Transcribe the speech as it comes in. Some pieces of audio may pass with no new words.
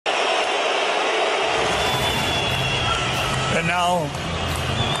And now,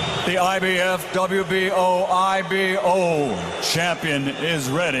 the IBF WBO IBO champion is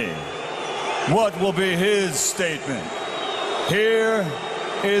ready. What will be his statement? Here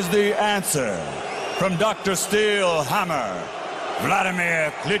is the answer from Dr. Steel Hammer,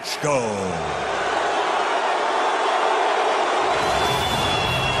 Wladimir Klitschko.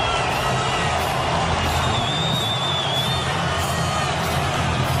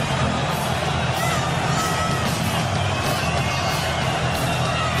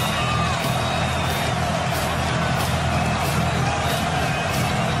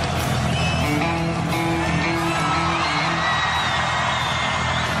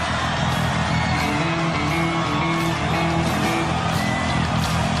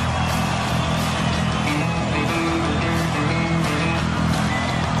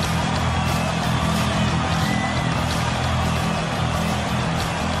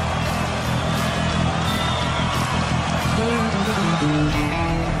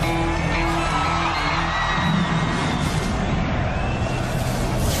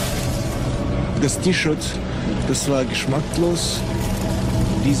 Das T-Shirt, das war geschmacklos.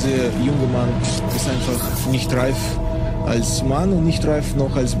 Dieser junge Mann ist einfach nicht reif als Mann und nicht reif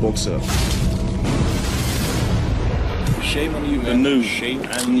noch als Boxer. Shame on you, man. Shame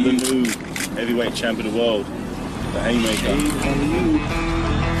on you. The new heavyweight champion of the world, the Haymaker. Shame on you.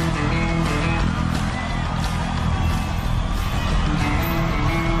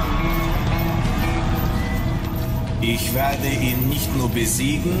 Ich werde ihn nicht nur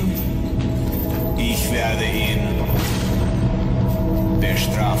besiegen, ich werde ihn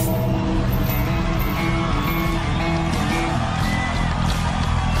bestrafen.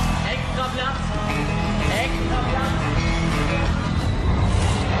 Extra Platz! Extra Platz!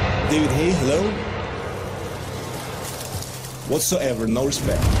 David Haye, hello? Whatsoever, no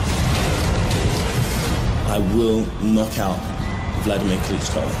respect. I will knock out Wladimir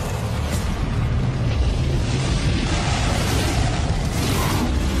Klitschko.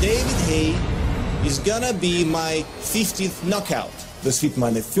 David Haye is gonna be my 50th knockout. Das wird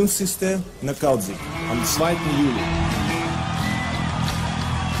meine 50. Knockout-Sieg am 2. Juli.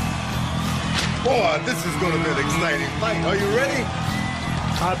 Boy, this is gonna be an exciting fight. Are you ready?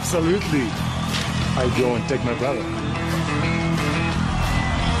 Absolutely. I go and take my brother.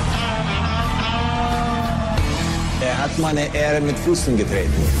 Hat meine Ehre mit Füßen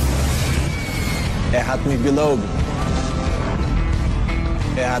getreten. Hat mich belogen.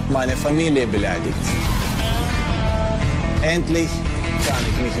 Hat meine Familie beleidigt. Endlich kann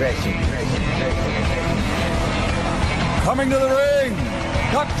ich mich rächen. Coming to the ring,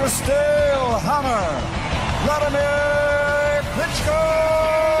 Dr. Steel Hammer, Wladimir Klitschko!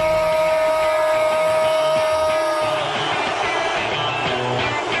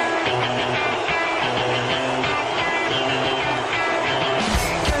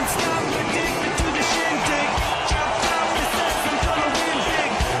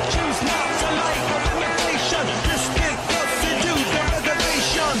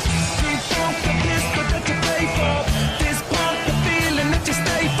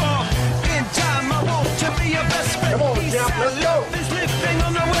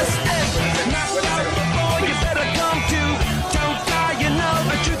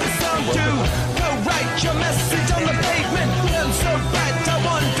 Your message on the pavement, feels so bright, I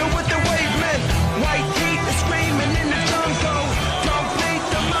wonder what the wave meant. White heat is screaming in the jungle. Complete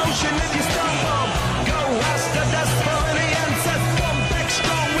the motion if you stumble. Go ask the dust for any answers. Come back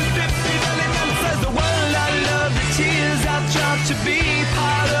strong with 50 valid answers. The world I love, the tears I try to be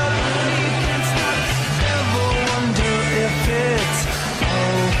part of. You can't stop, ever wonder if it's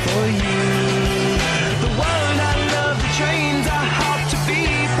all for you. The world I love, the trains I hop to be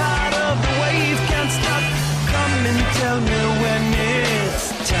part of. The wave can't stop. Come and tell me when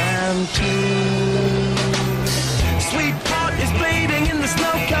it's time to. Sweetheart is bleeding in the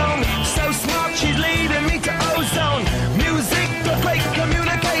snow cone. So smart, she's leading me to ozone. Music, the great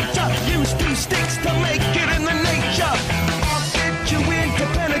communicator. Use 2 sticks to make it in the nature. I'll get you into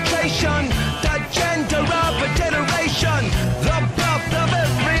penetration. The gender of a generation. The birth of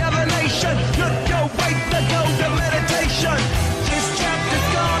every other nation. Look your way to go to meditation. This chapter's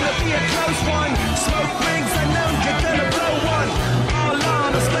gonna be a close one. Smoke rings, I know you're gonna blow one. All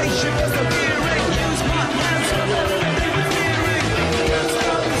on a spaceship is a veering. Use my hands for everything with fearing. Can't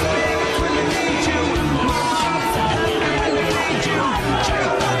stop the spirit when they need you. My heart's happy when they need you. Check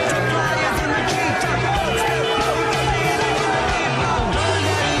out the flyers in the treetop. Step over the rainbow.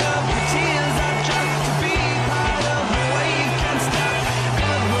 I love the tears I just to be part of. The wave can't stop.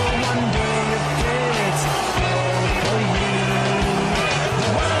 Ever wonder if it's all for you. The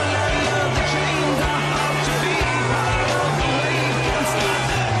world I love, the train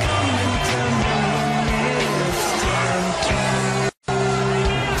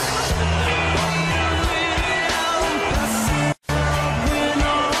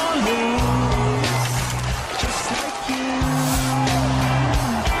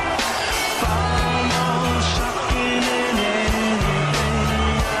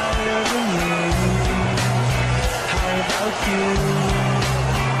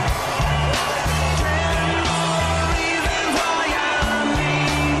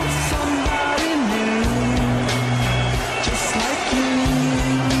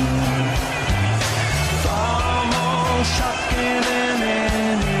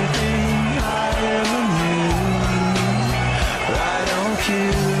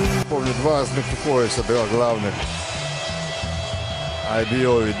разных пояса, два главных.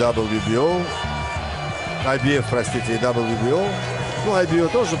 IBO и WBO. IBF, простите, и WBO. Ну, IBO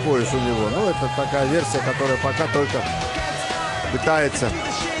тоже пояс у него. Но это такая версия, которая пока только пытается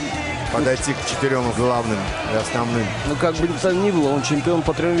подойти к 4 главным и основным. Ну, как бы там ни было, он чемпион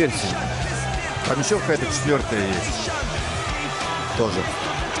по 3 версиям. Там еще какая-то 4-я есть. Тоже.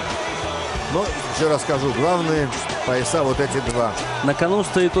 Но, еще раз скажу, главные пояса вот эти два. На кону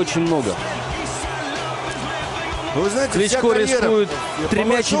стоит очень много. Ну, вы знаете, Кличко рискует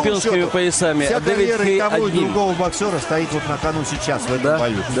 3 чемпионскими поясами, вся а Дэвид карьера Хей и того, и одним. другого боксера стоит вот на кону сейчас в этом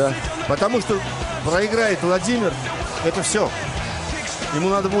бою. Да. Потому что проиграет Владимир, это все. Ему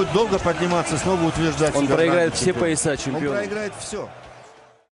надо будет долго подниматься, снова утверждать Он себя. проиграет все пояса чемпиона. Он проиграет все.